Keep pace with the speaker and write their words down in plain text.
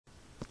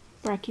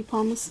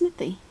Brachypalma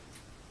smithy.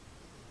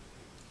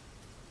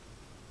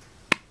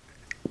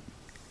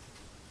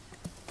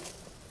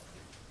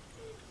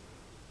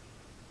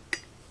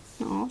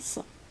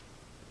 Awesome.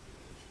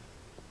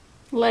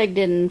 Leg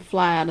didn't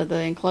fly out of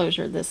the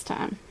enclosure this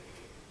time.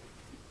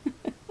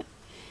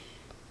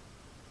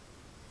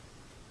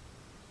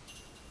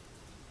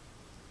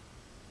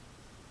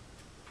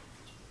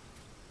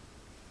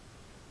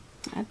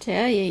 I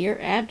tell you, your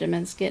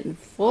abdomen's getting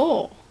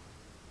full.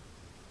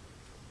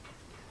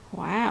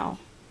 Wow.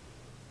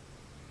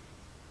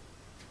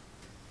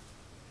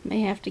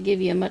 May have to give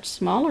you a much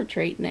smaller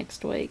treat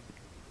next week.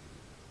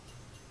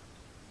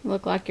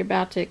 Look like you're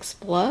about to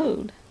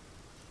explode.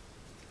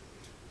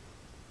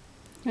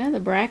 Well,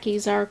 the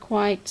brackies are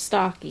quite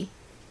stocky.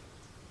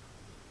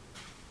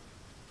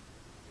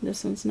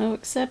 This one's no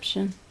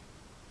exception.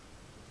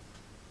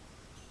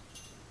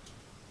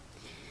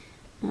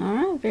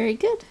 Alright, very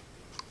good.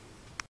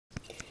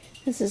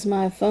 This is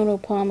my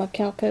Phonopalma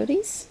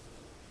calcotes.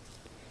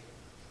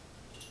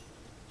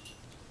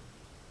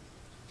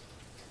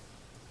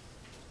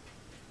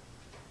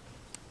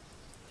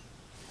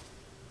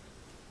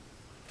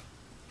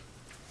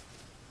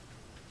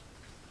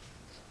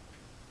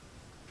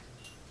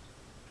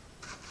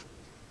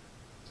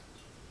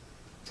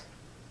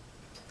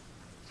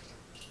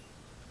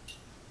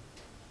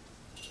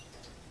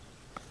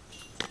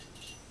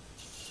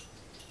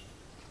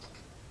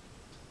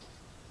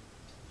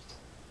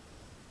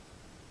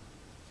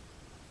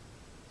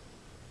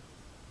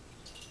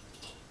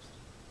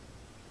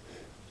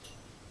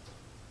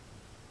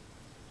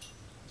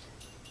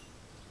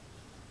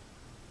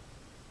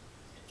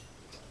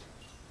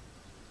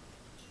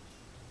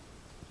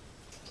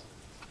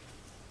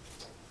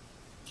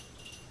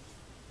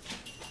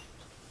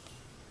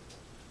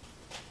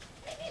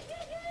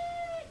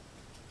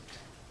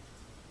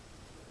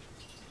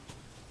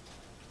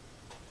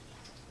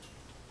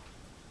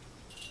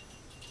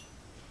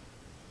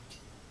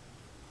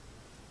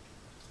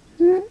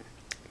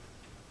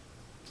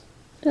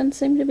 Doesn't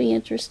seem to be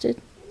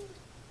interested.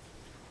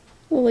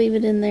 We'll leave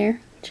it in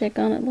there. Check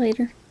on it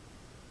later.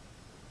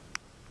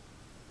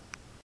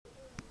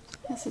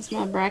 This is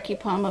my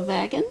Brachypalma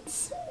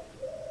vagans.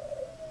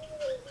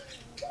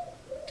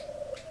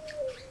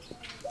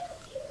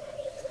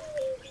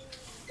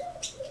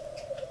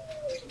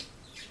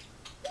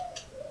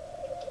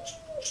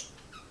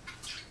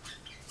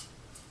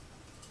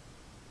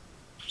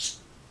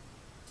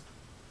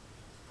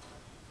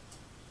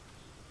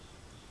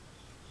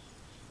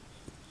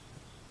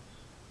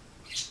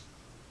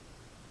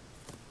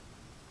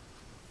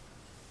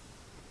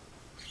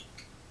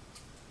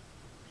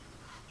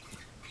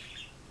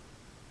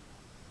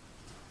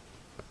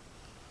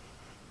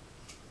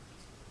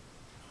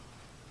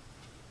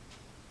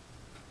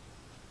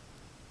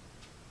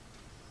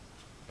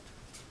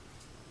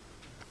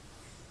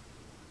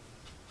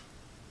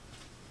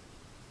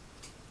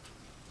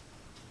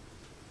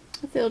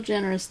 I feel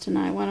generous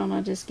tonight. Why don't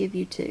I just give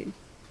you 2?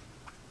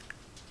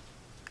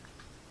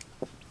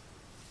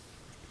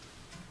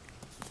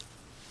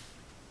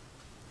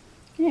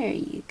 There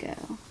you go.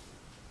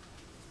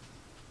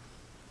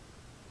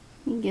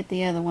 You can get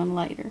the other one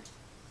later.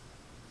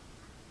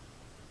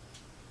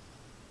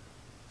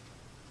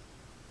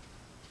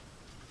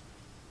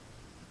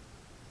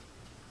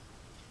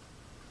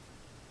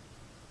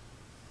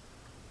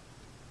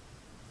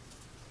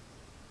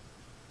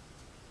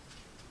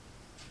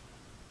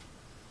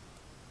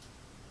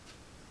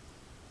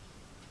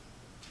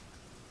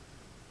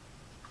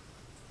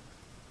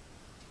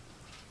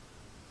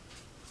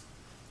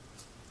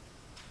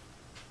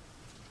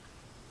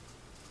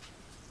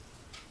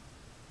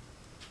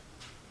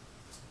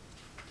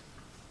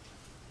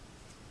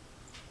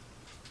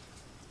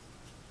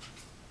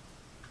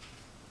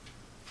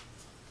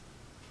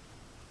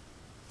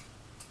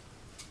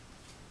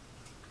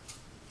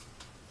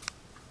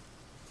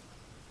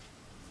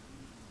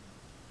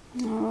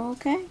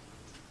 Okay,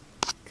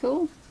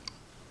 cool.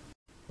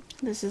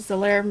 This is the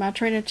lair of my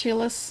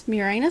Tarantula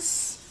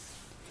murinus.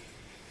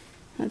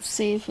 Let's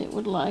see if it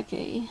would like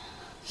a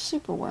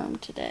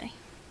superworm today.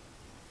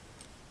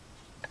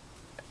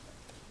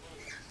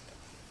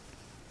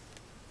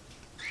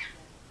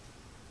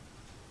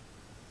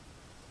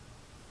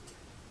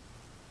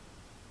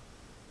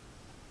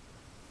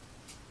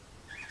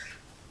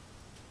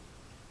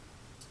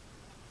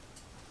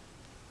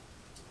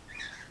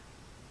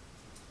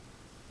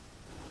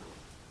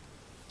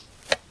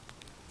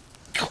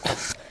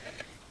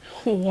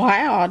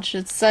 Wow, I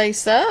should say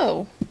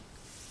so.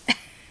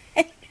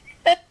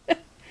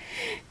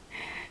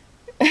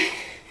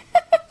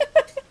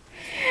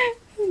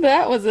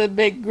 That was a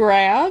big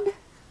grab.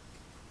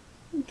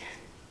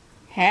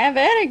 Have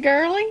at it,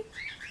 girlie.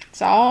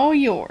 It's all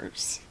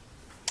yours.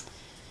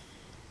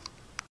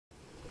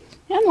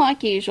 And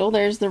like usual,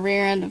 there's the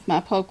rear end of my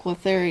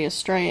Poecilotheria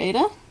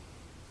striata.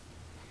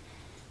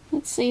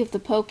 Let's see if the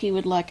pokey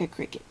would like a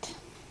cricket.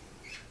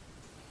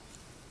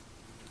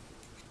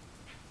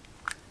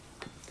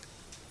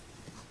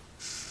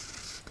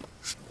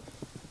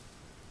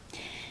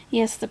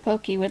 Yes, the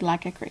Pokey would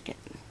like a cricket.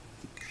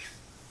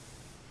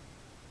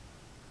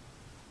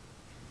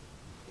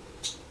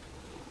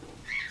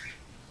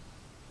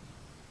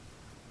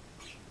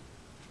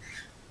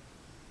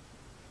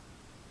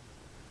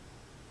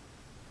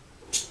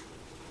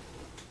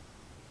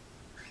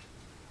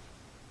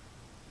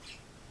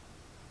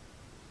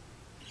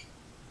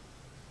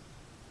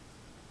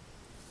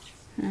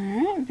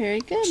 Alright, very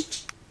good.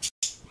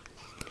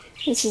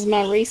 This is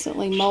my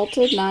recently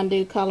molted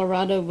Nandu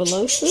Colorado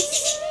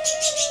Velocis.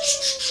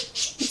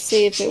 Let's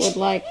see if it would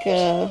like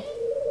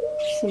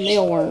some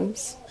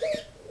mealworms.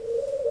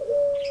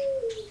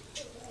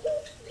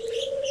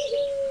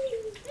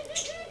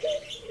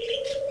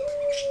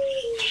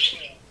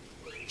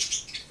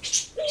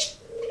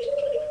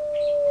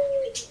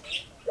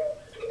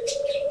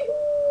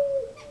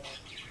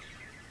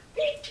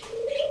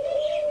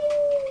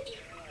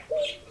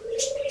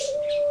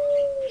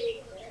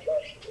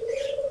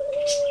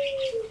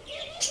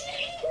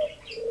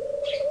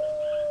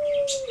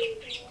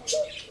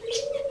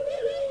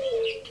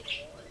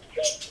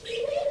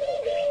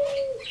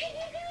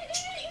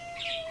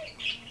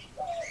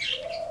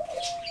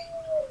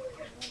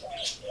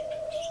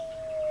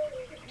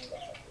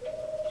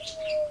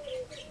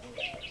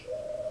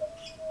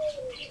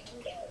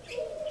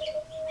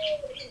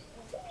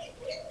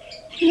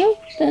 Nope,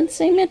 doesn't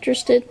seem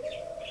interested.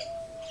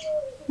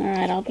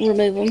 Alright, I'll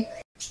remove them.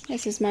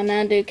 This is my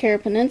Nandu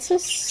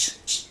carapenensis.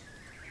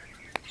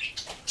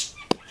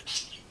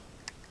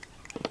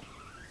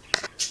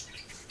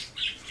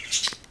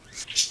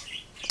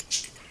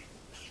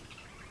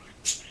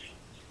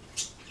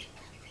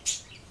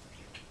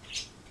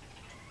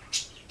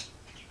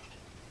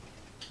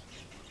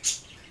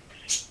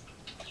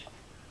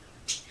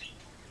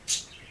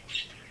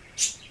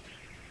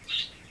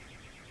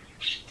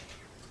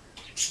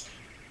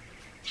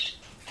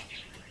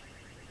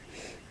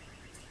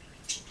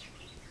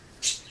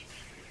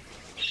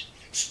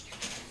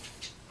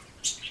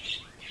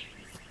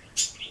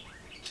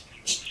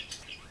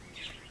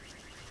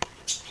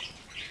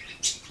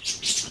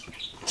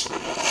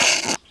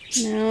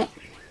 No.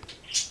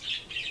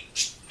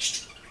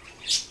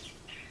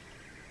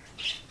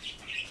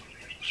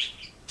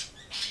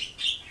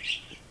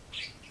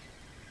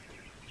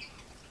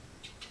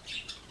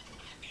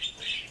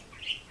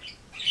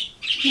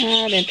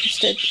 Not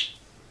interested.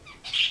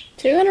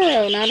 2 in a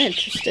row, not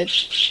interested.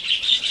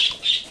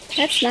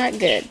 That's not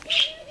good.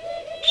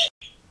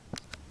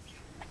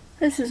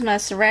 This is my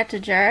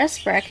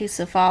Ceratogeras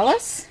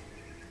brachycephalus.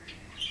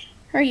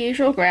 Her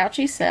usual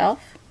grouchy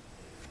self.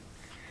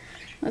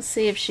 Let's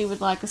see if she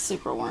would like a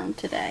superworm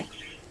today.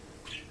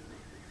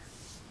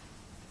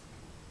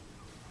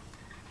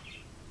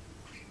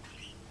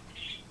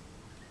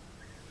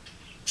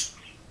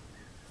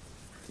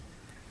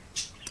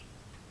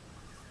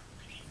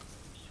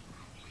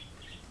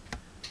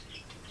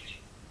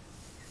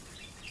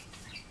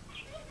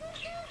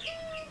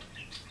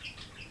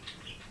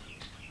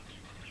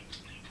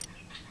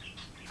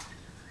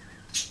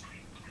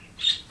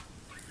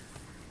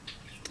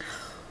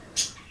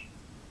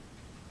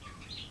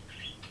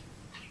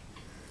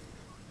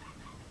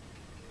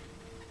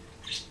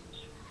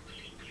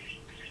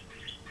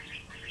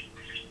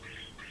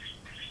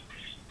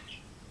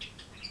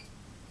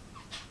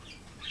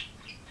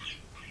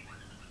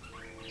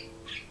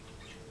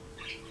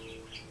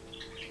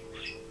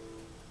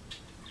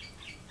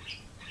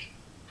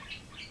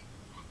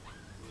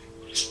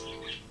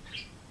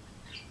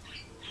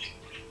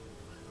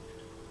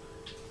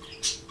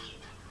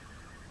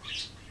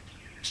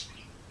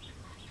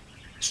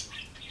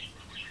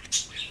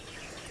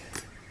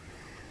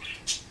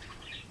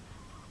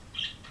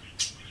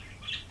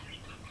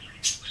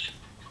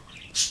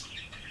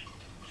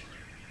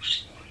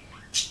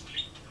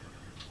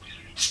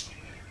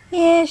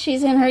 Yeah,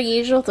 she's in her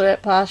usual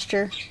threat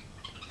posture.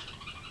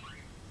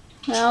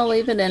 I'll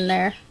leave it in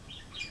there.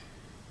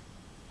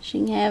 She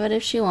can have it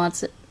if she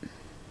wants it.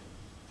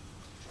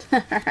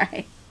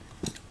 Alright.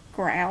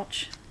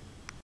 Grouch.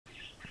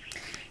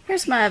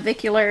 Here's my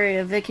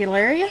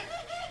Avicularia.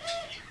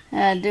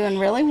 Doing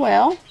really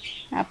well.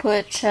 I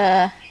put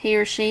he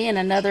or she in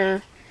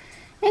another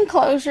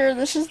enclosure.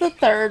 This is the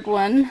third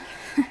one.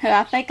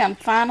 I think I'm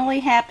finally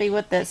happy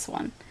with this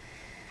one.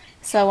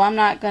 So I'm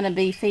not going to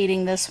be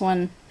feeding this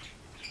one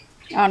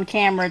on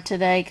camera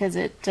today because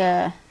it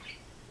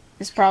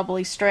is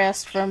probably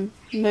stressed from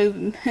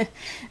being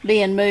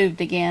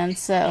moved again.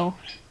 So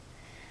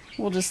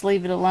we'll just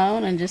leave it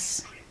alone and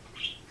just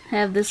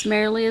have this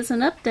merely as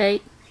an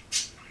update.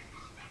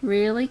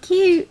 Really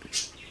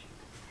cute.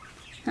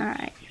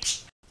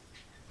 Alright.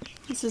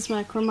 This is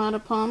my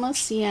Chromatopalma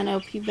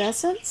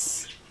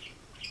cyanopubescens.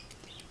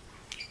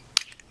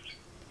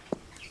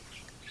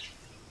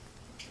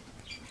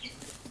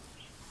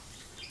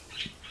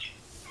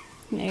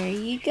 There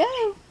you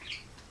go.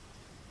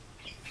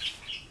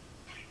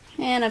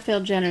 And I feel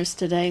generous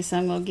today, so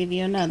I'm going to give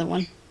you another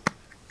one.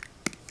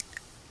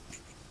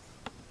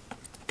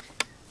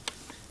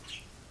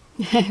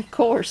 Of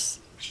course.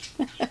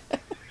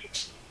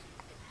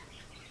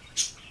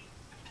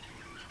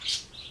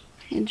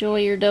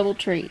 enjoy your double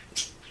treat.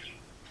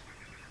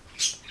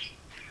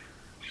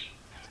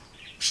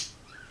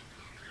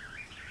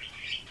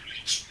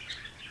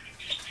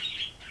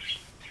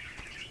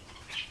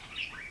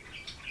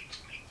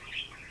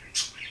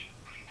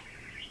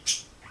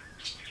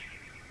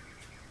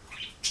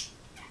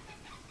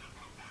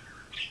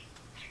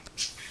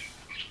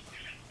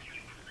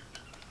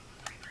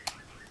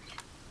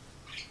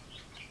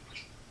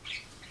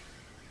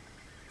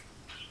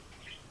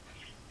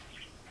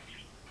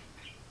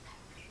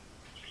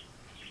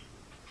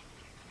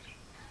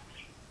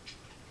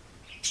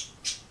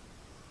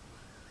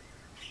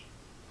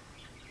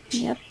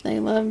 Yep, they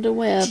love to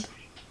web.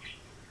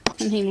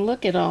 I mean,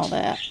 look at all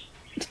that.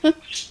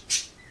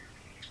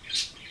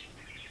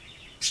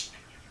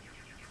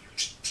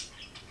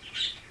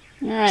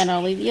 Alright,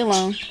 I'll leave you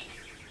alone.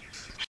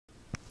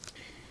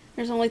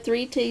 There's only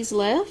 3 teas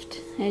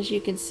left. As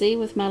you can see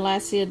with my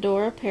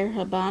Lasiodora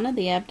parhabana,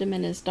 the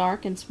abdomen is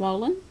dark and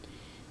swollen.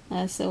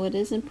 So it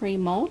is in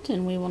pre-molt,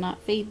 and we will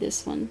not feed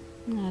this one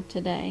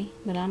today.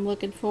 But I'm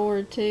looking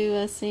forward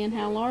to seeing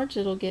how large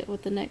it'll get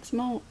with the next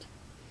molt.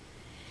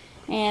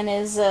 And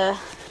as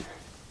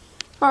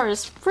far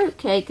as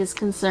fruitcake is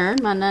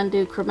concerned, my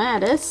Nundu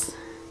chromatus,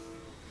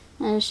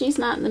 she's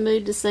not in the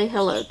mood to say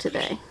hello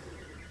today.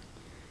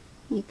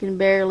 You can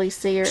barely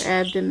see her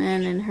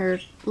abdomen and her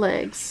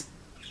legs.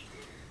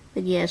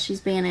 But yeah, she's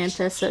being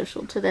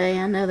antisocial today.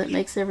 I know that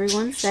makes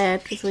everyone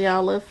sad because we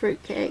all love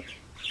fruitcake.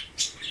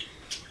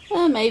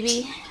 Well,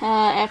 maybe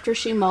after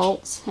she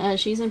molts.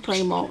 She's in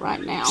pre-molt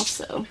right now,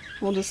 so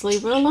we'll just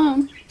leave her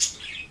alone.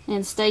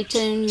 And stay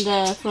tuned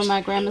for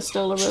my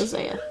Grammostola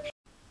rosea.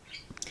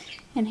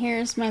 And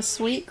here's my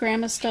sweet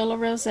Grammostola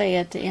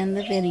rosea to end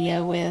the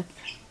video with.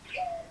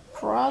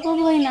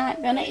 Probably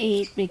not going to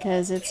eat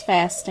because it's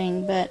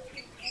fasting, but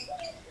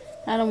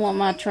I don't want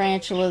my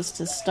tarantulas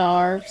to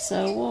starve,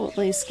 so we'll at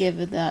least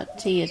give that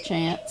tea a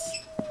chance.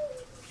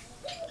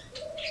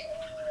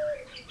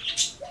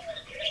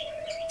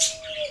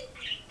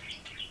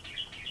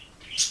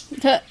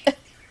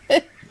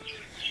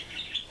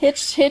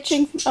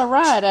 Hitching a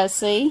ride, I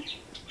see.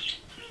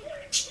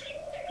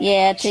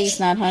 Yeah, Tea's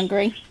not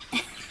hungry.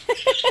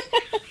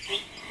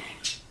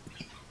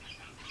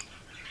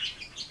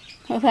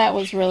 Well, that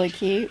was really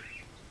cute.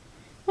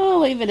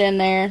 I'll leave it in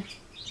there.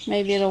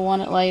 Maybe it'll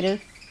want it later.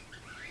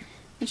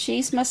 But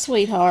she's my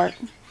sweetheart.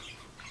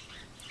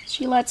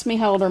 She lets me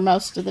hold her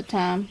most of the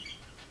time.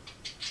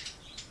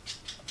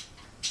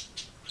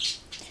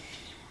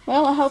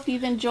 Well, I hope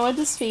you've enjoyed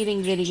this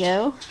feeding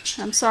video.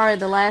 I'm sorry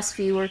the last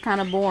few were kind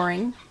of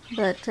boring,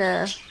 but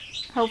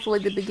hopefully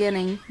the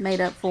beginning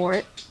made up for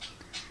it.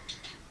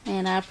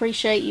 And I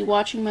appreciate you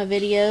watching my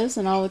videos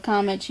and all the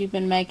comments you've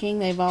been making.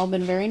 They've all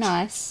been very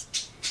nice.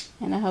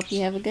 And I hope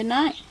you have a good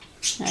night.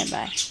 All right,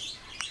 bye.